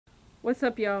What's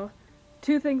up, y'all?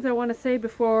 Two things I want to say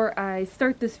before I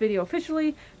start this video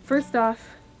officially. First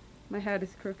off, my hat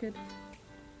is crooked.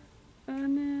 Oh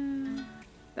no.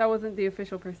 That wasn't the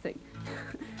official first thing.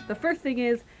 The first thing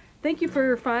is, thank you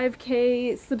for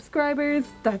 5K subscribers.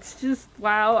 That's just,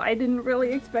 wow, I didn't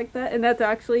really expect that. And that's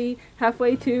actually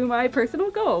halfway to my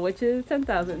personal goal, which is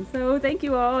 10,000. So thank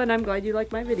you all, and I'm glad you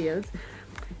like my videos.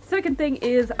 Second thing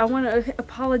is, I want to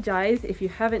apologize, if you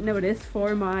haven't noticed,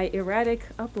 for my erratic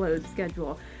upload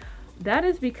schedule. That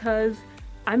is because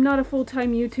I'm not a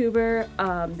full-time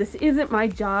YouTuber. This isn't my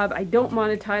job. I don't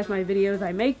monetize my videos.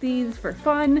 I make these for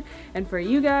fun and for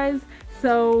you guys.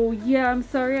 So yeah, I'm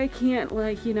sorry I can't,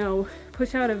 like, you know,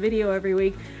 push out a video every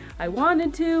week. I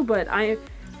wanted to, but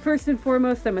first and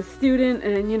foremost, I'm a student,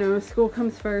 and you know, school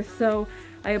comes first. So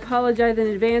I apologize in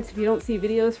advance if you don't see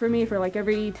videos from me for like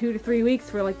every 2 to 3 weeks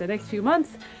for like the next few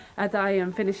months, as I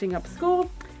am finishing up school.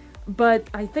 But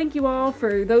I thank you all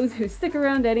for those who stick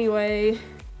around anyway.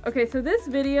 Okay, so this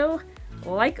video,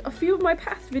 like a few of my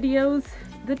past videos,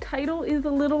 the title is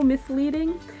a little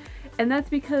misleading. And that's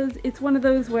because it's one of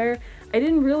those where I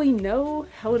didn't really know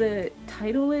how to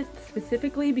title it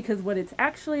specifically, because what it's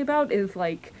actually about is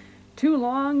like too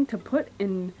long to put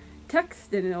in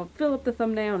text and it'll fill up the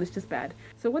thumbnail and it's just bad.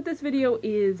 So what this video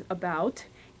is about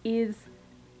is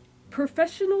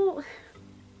professional,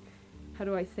 how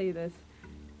do I say this?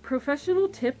 Professional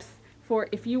tips for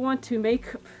if you want to make,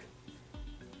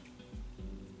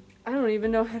 I don't even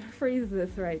know how to phrase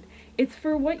this right. It's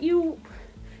for what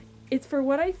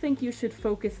I think you should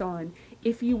focus on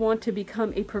if you want to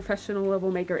become a professional level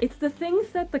maker. It's the things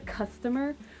that the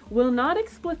customer will not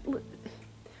explicitly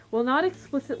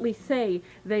say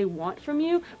they want from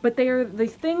you, but they are the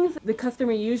things the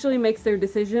customer usually makes their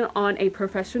decision on a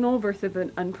professional versus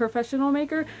an unprofessional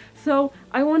maker. So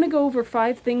I want to go over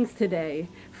 5 things today.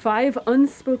 5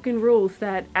 unspoken rules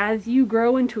that as you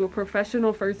grow into a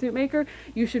professional fursuit maker,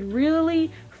 you should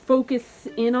really focus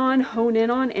in on, hone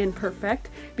in on, and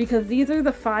perfect, because these are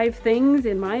the 5 things,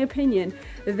 in my opinion,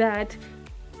 that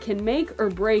can make or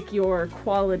break your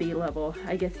quality level,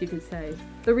 I guess you could say.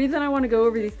 The reason I want to go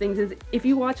over these things is if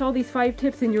you watch all these 5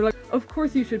 tips and you're like, of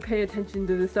course you should pay attention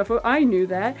to this stuff, oh, I knew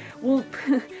that. Well,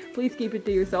 please keep it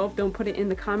to yourself, don't put it in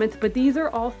the comments, but these are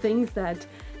all things that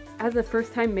as a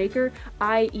first-time maker,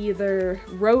 I either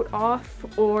wrote off,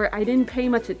 or I didn't pay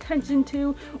much attention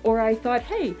to, or I thought,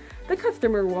 hey, the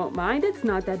customer won't mind, it's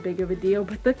not that big of a deal,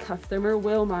 but the customer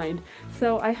will mind.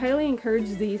 So I highly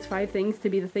encourage these 5 things to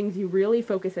be the things you really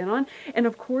focus in on. And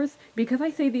of course, because I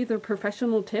say these are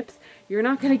professional tips, you're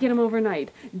not going to get them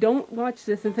overnight. Don't watch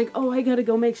this and think, oh, I gotta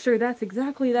go make sure that's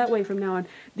exactly that way from now on.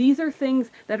 These are things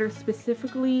that are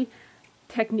specifically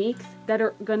techniques that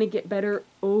are going to get better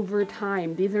over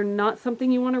time. These are not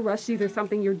something you want to rush. These are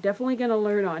something you're definitely going to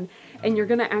learn on, and you're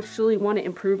going to actually want to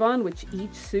improve on with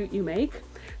each suit you make.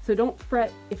 So don't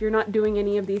fret if you're not doing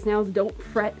any of these now. Don't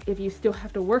fret if you still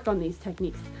have to work on these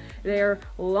techniques. They're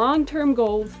long-term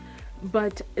goals,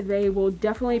 but they will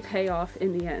definitely pay off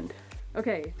in the end.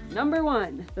 Okay, number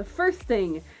 1, the first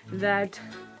thing that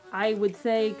I would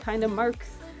say kind of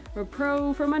marks a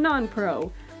pro from a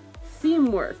non-pro: seam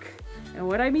work. And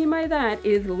what I mean by that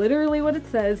is literally what it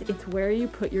says, it's where you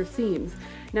put your seams.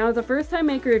 Now, as a first-time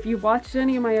maker, if you've watched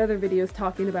any of my other videos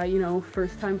talking about, you know,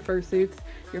 first-time fursuits,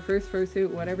 your first fursuit,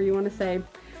 whatever you want to say,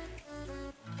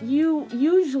 you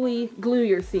usually glue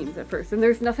your seams at first, and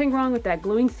there's nothing wrong with that.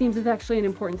 Gluing seams is actually an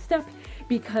important step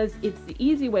because it's the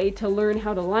easy way to learn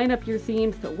how to line up your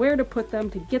seams, to where to put them,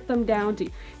 to get them down, to,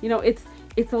 you know, it's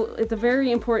a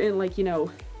very important, like, you know,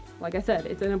 like I said,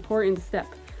 it's an important step.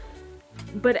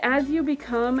 But as you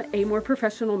become a more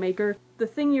professional maker, the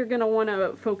thing you're going to want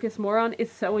to focus more on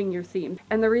is sewing your seams.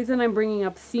 And the reason I'm bringing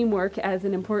up seam work as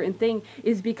an important thing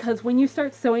is because when you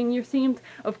start sewing your seams,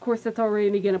 of course that's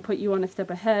already going to put you on a step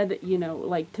ahead, you know,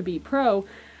 like to be pro.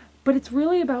 But it's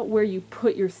really about where you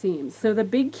put your seams. So the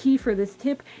big key for this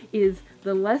tip is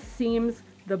the less seams,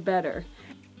 the better.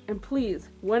 And please,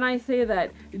 when I say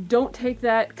that, don't take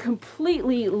that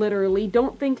completely literally.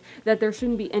 Don't think that there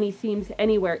shouldn't be any seams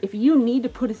anywhere. If you need to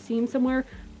put a seam somewhere,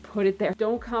 put it there.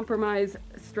 Don't compromise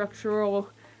structural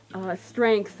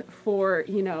strength for,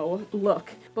 you know,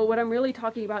 look. But what I'm really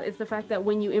talking about is the fact that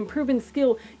when you improve in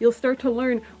skill, you'll start to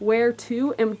learn where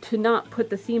to and to not put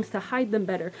the seams to hide them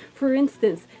better. For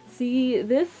instance, see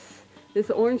this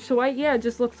orange to white, yeah, it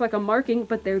just looks like a marking,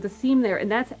 but there's a seam there,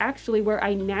 and that's actually where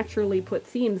I naturally put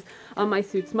seams on my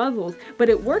suit's muzzles. But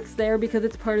it works there because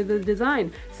it's part of the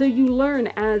design. So you learn,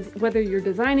 as whether you're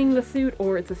designing the suit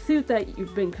or it's a suit that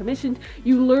you've been commissioned,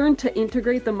 you learn to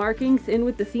integrate the markings in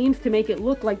with the seams to make it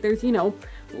look like there's, you know,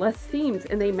 less seams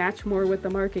and they match more with the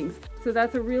markings. So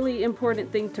that's a really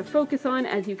important thing to focus on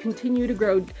as you continue to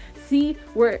grow. See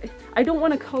where, I don't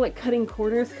want to call it cutting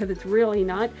corners because it's really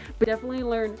not, but definitely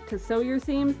learn to sew your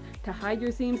seams, to hide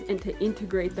your seams, and to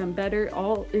integrate them better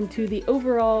all into the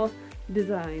overall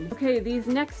design. Okay, these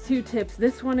next two tips,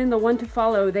 this one and the one to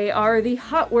follow, they are the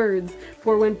hot words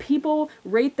for when people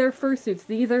rate their fursuits.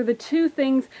 These are the two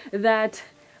things that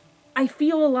I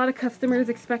feel a lot of customers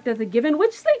expect as a given,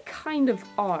 which they kind of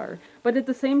are. But at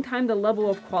the same time, the level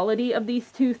of quality of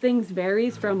these two things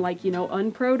varies from, like, you know,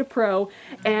 unpro to pro.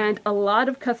 And a lot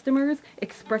of customers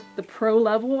expect the pro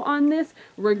level on this,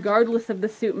 regardless of the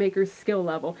suit maker's skill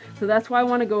level. So that's why I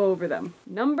want to go over them.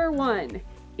 Number one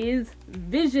is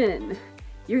vision.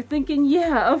 You're thinking,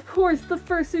 yeah, of course the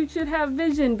fursuit should have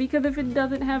vision, because if it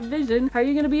doesn't have vision, how are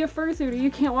you going to be a fursuiter?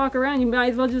 You can't walk around. You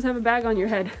might as well just have a bag on your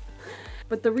head.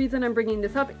 But the reason I'm bringing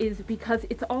this up is because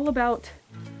it's all about,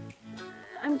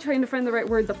 I'm trying to find the right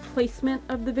word, the placement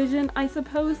of the vision, I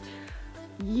suppose.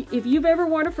 If you've ever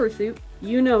worn a fursuit,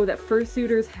 you know that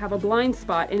fursuiters have a blind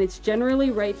spot, and it's generally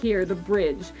right here, the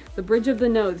bridge of the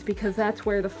nose, because that's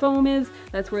where the foam is,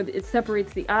 that's where it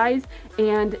separates the eyes,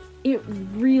 and it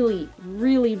really,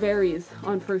 really varies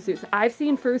on fursuits. I've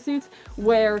seen fursuits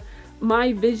where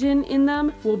my vision in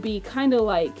them will be kind of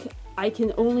like, I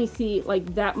can only see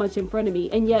like that much in front of me,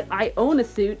 and yet I own a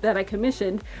suit that I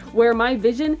commissioned where my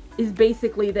vision is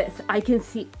basically this. I can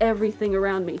see everything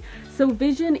around me. So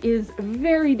vision is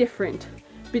very different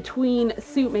between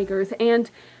suit makers, and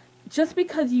just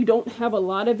because you don't have a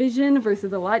lot of vision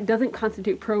versus a lot doesn't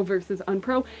constitute pro versus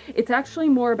unpro. It's actually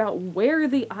more about where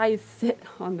the eyes sit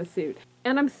on the suit.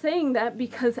 And I'm saying that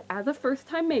because as a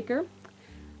first-time maker,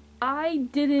 I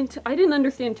didn't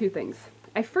understand two things.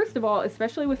 First of all,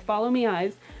 especially with Follow Me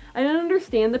Eyes, I didn't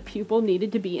understand the pupil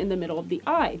needed to be in the middle of the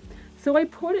eye. So I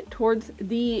put it towards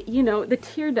the, you know, the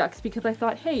tear ducts, because I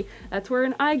thought, hey, that's where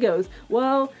an eye goes.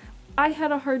 Well, I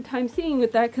had a hard time seeing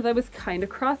with that because I was kind of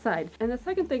cross-eyed. And the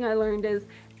second thing I learned is,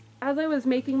 as I was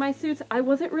making my suits, I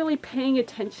wasn't really paying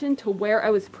attention to where I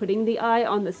was putting the eye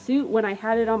on the suit when I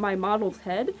had it on my model's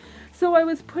head. So I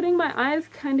was putting my eyes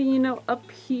kind of, you know,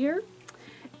 up here.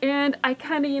 And I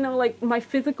kind of, you know, like my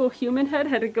physical human head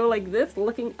had to go like this,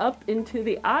 looking up into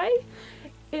the eye.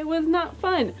 It was not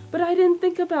fun, but I didn't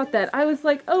think about that. I was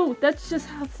like, oh, that's just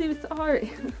how suits are.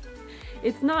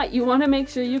 It's not. You want to make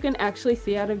sure you can actually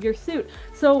see out of your suit.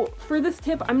 So for this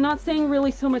tip, I'm not saying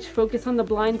really so much focus on the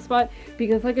blind spot,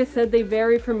 because like I said, they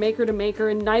vary from maker to maker,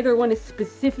 and neither one is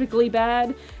specifically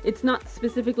bad. It's not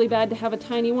specifically bad to have a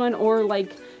tiny one, or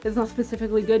like it's not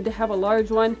specifically good to have a large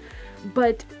one.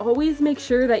 But always make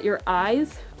sure that your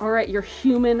eyes are at your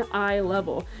human eye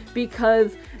level,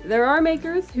 because there are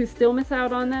makers who still miss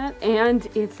out on that, and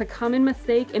it's a common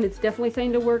mistake, and it's definitely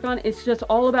something to work on. It's just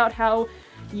all about how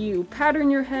you pattern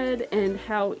your head and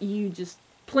how you just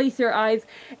place your eyes.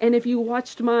 And if you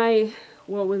watched my,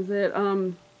 what was it,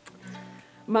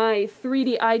 my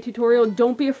 3D eye tutorial,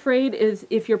 don't be afraid is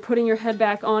if you're putting your head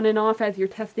back on and off as you're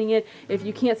testing it. If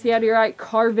you can't see out of your eye,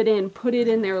 carve it in, put it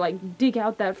in there, like dig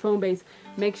out that foam base,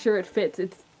 make sure it fits.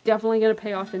 It's definitely going to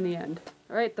pay off in the end.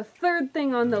 Alright, the third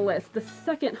thing on the list, the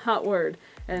second hot word,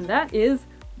 and that is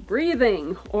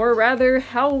breathing, or rather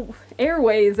how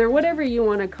airways, or whatever you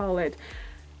want to call it.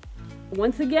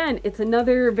 Once again, it's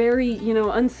another very, you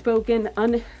know, unspoken,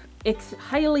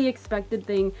 highly expected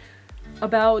thing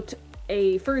about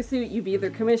a fursuit you've either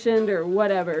commissioned or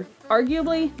whatever.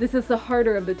 Arguably, this is the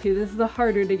harder of the two. This is the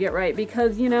harder to get right,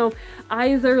 because, you know,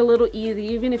 eyes are a little easy.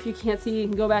 Even if you can't see, you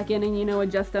can go back in and, you know,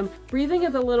 adjust them. Breathing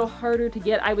is a little harder to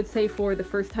get, I would say, for the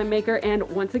first time maker. And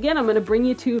once again, I'm going to bring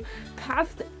you to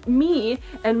past me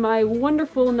and my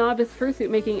wonderful novice fursuit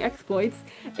making exploits.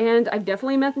 And I've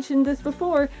definitely mentioned this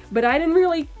before, but I didn't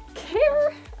really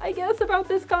care, I guess, about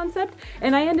this concept,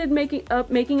 and I ended making a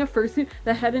fursuit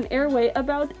that had an airway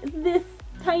about this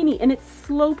tiny, and it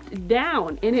sloped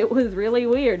down, and it was really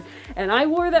weird. And I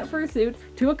wore that fursuit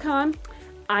to a con.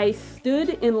 I stood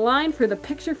in line for the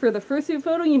picture for the fursuit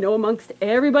photo, you know, amongst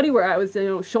everybody, where I was, you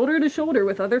know, shoulder to shoulder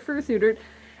with other fursuiters,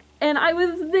 and I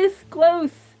was this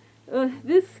close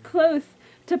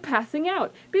to passing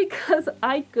out because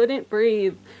I couldn't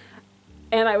breathe,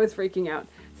 and I was freaking out.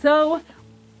 So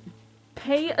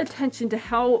pay attention to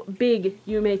how big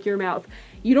you make your mouth.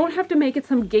 You don't have to make it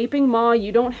some gaping maw.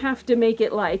 You don't have to make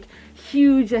it like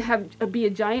huge and be a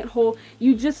giant hole.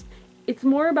 It's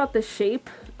more about the shape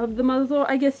of the muzzle,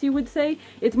 I guess you would say.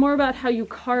 It's more about how you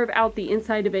carve out the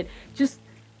inside of it. Just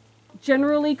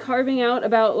generally carving out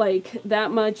about like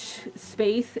that much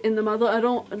space in the muzzle. I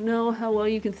don't know how well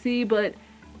you can see, but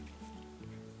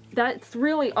that's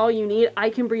really all you need. I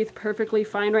can breathe perfectly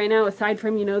fine right now, aside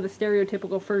from, you know, the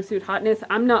stereotypical fursuit hotness.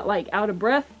 I'm not like out of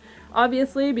breath,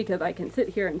 obviously, because I can sit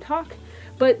here and talk,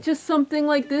 but just something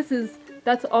like this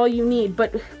that's all you need.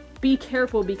 But be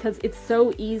careful, because it's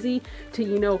so easy to,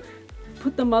 you know,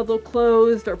 put the muzzle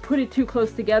closed or put it too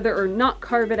close together or not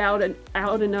carve it out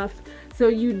enough. So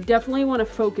you definitely want to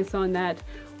focus on that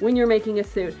when you're making a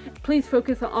suit. Please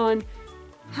focus on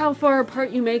how far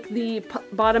apart you make the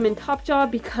bottom and top jaw,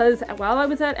 because while I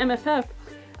was at MFF,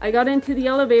 I got into the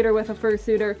elevator with a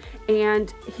fursuiter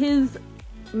and his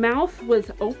mouth was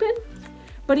open,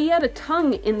 but he had a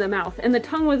tongue in the mouth, and the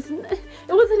tongue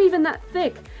it wasn't even that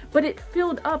thick, but it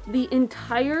filled up the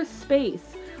entire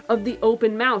space of the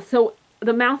open mouth. So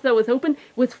the mouth that was open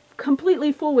was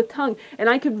completely full with tongue, and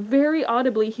I could very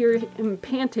audibly hear him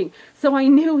panting. So I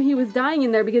knew he was dying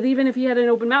in there, because even if he had an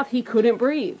open mouth, he couldn't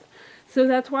breathe. So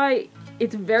that's why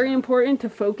it's very important to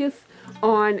focus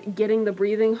on getting the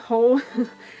breathing hole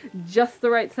just the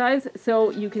right size,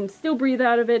 so you can still breathe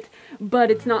out of it,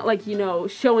 but it's not like, you know,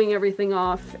 showing everything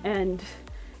off. And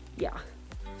yeah.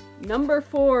 Number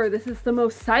 4, this is the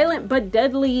most silent but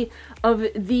deadly of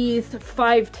these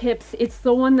 5 tips. It's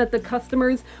the one that the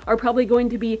customers are probably going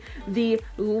to be the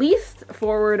least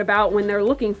forward about when they're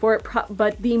looking for it,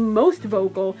 but the most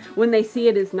vocal when they see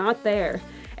it is not there.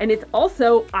 And it's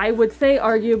also, I would say,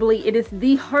 arguably, it is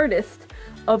the hardest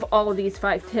of all of these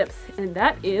 5 tips, and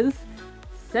that is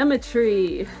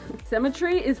symmetry.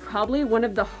 Symmetry is probably one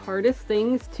of the hardest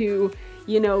things to,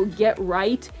 you know, get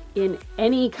right in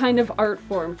any kind of art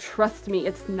form. Trust me,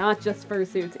 it's not just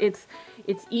fursuits.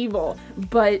 It's evil,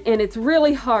 and it's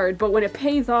really hard, but when it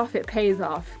pays off, it pays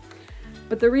off.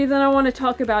 But the reason I want to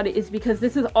talk about it is because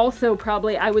this is also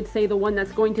probably, I would say, the one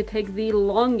that's going to take the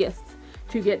longest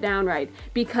to get down right,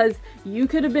 because you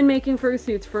could have been making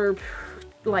fursuits for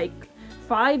like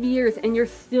 5 years and you're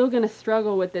still gonna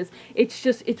struggle with this.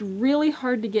 It's really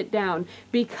hard to get down,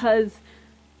 because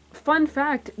fun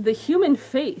fact, the human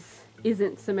face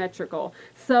isn't symmetrical.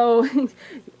 So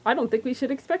I don't think we should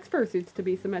expect fursuits to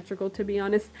be symmetrical, to be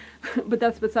honest, but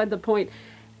that's beside the point.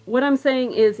 What I'm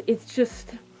saying is,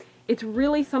 it's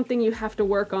really something you have to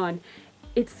work on.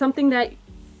 It's something that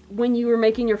when you were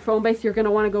making your foam base, you're going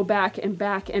to want to go back and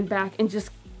back and back and just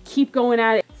keep going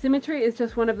at it. Symmetry is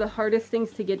just one of the hardest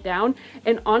things to get down,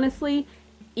 and honestly,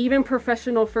 even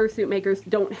professional fursuit makers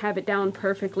don't have it down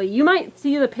perfectly. You might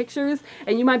see the pictures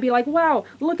and you might be like, wow,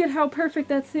 look at how perfect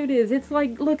that suit is. It's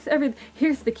like, looks everything.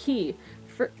 Here's the key.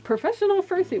 Professional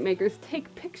fursuit makers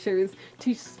take pictures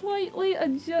to slightly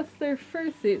adjust their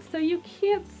fursuits, so you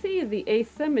can't see the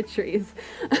asymmetries.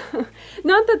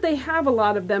 Not that they have a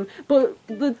lot of them, but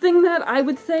the thing that I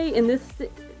would say in this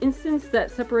instance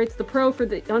that separates the pro from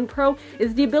the unpro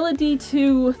is the ability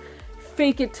to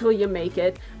fake it till you make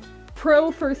it.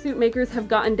 Pro fursuit makers have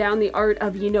gotten down the art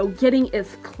of, you know, getting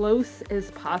as close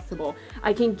as possible.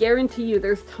 I can guarantee you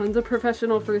there's tons of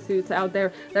professional fursuits out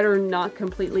there that are not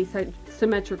completely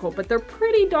symmetrical, but they're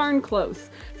pretty darn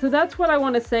close. So that's what I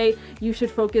want to say. You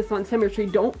should focus on symmetry.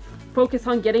 Don't focus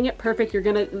on getting it perfect. You're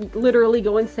gonna literally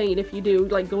go insane if you do,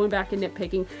 like going back and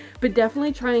nitpicking, but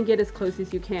definitely try and get as close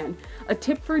as you can. A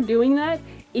tip for doing that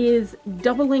is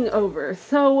doubling over.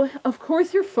 So of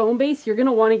course your foam base, you're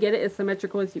gonna want to get it as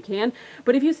symmetrical as you can,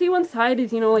 but if you see one side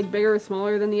is, you know, like bigger or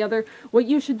smaller than the other, what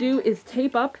you should do is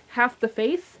tape up half the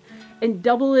face and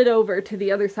double it over to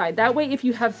the other side. That way, if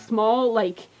you have small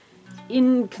like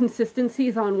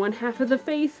inconsistencies on one half of the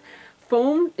face,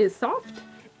 foam is soft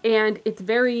and it's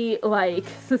very like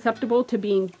susceptible to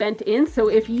being bent in. So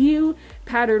if you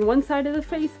pattern one side of the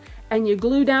face and you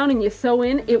glue down and you sew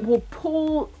in, it will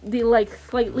pull the like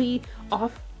slightly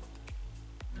off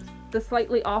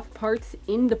parts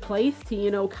into place to,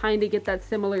 you know, kind of get that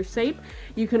similar shape.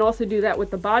 You can also do that with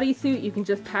the bodysuit. You can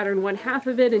just pattern one half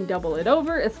of it and double it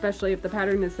over, especially if the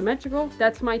pattern is symmetrical.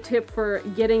 That's my tip for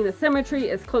getting the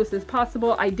symmetry as close as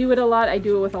possible. I do it a lot. I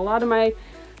do it with a lot of my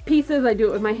pieces. I do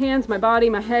it with my hands, my body,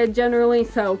 my head generally.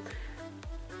 So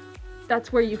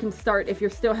that's where you can start if you're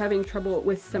still having trouble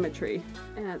with symmetry.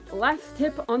 And last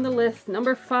tip on the list,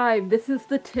 number 5. This is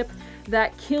the tip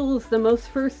that kills the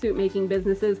most fursuit making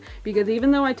businesses, because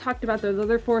even though I talked about those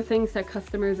other 4 things that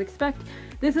customers expect,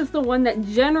 this is the one that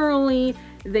generally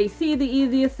they see the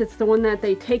easiest. It's the one that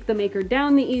they take the maker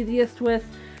down the easiest with,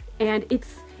 and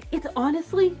it's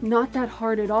honestly not that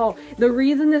hard at all. The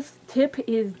reason this tip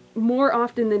is more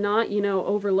often than not, you know,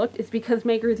 overlooked is because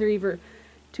makers are either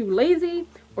too lazy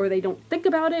or they don't think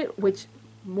about it, which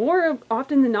more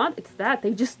often than not, it's that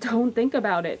they just don't think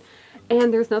about it.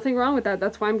 And there's nothing wrong with that.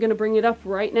 That's why I'm going to bring it up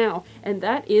right now. And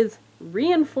that is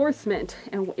reinforcement.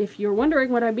 And if you're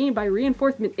wondering what I mean by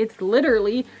reinforcement, it's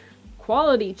literally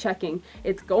quality checking.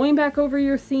 It's going back over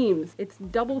your seams. It's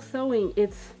double sewing.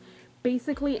 It's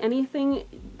basically anything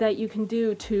that you can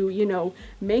do to, you know,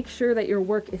 make sure that your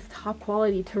work is top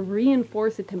quality, to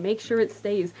reinforce it, to make sure it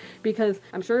stays. Because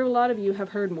I'm sure a lot of you have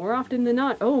heard more often than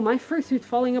not, oh, my fursuit's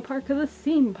falling apart because a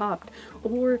seam popped,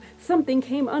 or something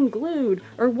came unglued,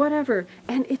 or whatever.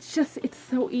 And it's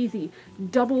so easy.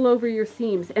 Double over your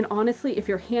seams. And honestly, if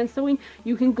you're hand sewing,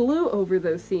 you can glue over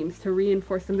those seams to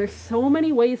reinforce them. There's so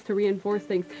many ways to reinforce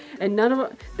things, and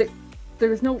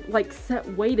there's no like set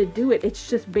way to do it. It's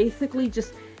just basically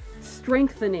just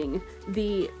strengthening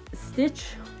the stitch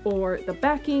or the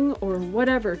backing or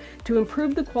whatever to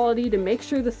improve the quality, to make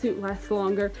sure the suit lasts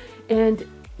longer. And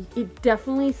it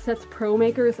definitely sets pro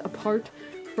makers apart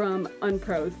from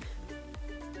unpros.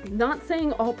 Not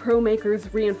saying all pro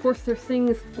makers reinforce their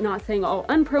things, not saying all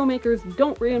unpro makers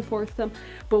don't reinforce them,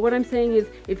 but what I'm saying is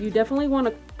if you definitely want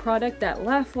a product that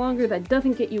lasts longer, that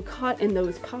doesn't get you caught in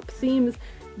those pop seams,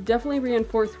 definitely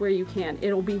reinforce where you can.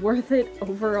 It'll be worth it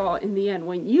overall in the end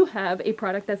when you have a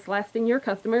product that's lasting your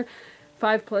customer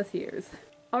 5+ years.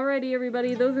 Alrighty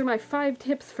everybody, those are my 5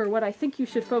 tips for what I think you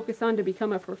should focus on to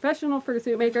become a professional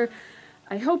fursuit maker.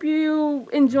 I hope you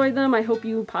enjoyed them. I hope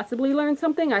you possibly learned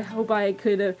something. I hope I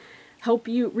could help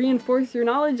you reinforce your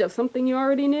knowledge of something you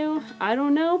already knew. I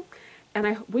don't know. And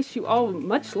I wish you all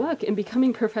much luck in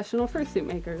becoming professional fursuit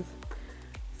makers.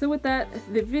 So with that,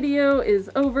 the video is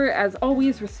over. As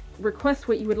always, request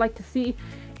what you would like to see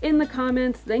in the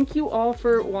comments. Thank you all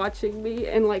for watching me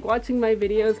and like watching my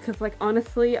videos, because like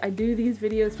honestly, I do these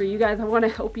videos for you guys. I want to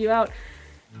help you out.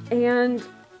 And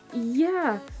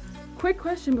yeah, quick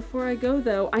question before I go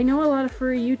though. I know a lot of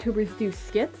furry YouTubers do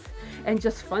skits and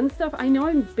just fun stuff. I know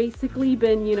I've basically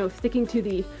been, you know, sticking to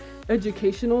the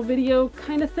educational video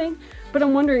kind of thing, but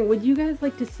I'm wondering, would you guys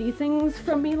like to see things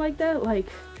from me like that? Like,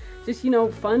 just, you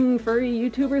know, fun furry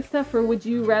YouTuber stuff, or would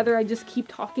you rather I just keep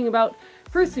talking about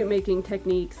fursuit making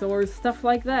techniques or stuff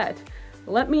like that?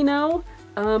 Let me know.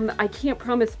 I can't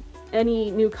promise any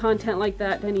new content like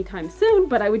that anytime soon,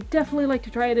 but I would definitely like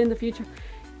to try it in the future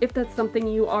if that's something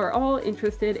you are all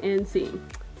interested in seeing.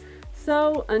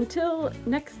 So until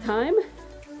next time,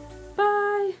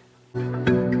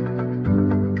 bye!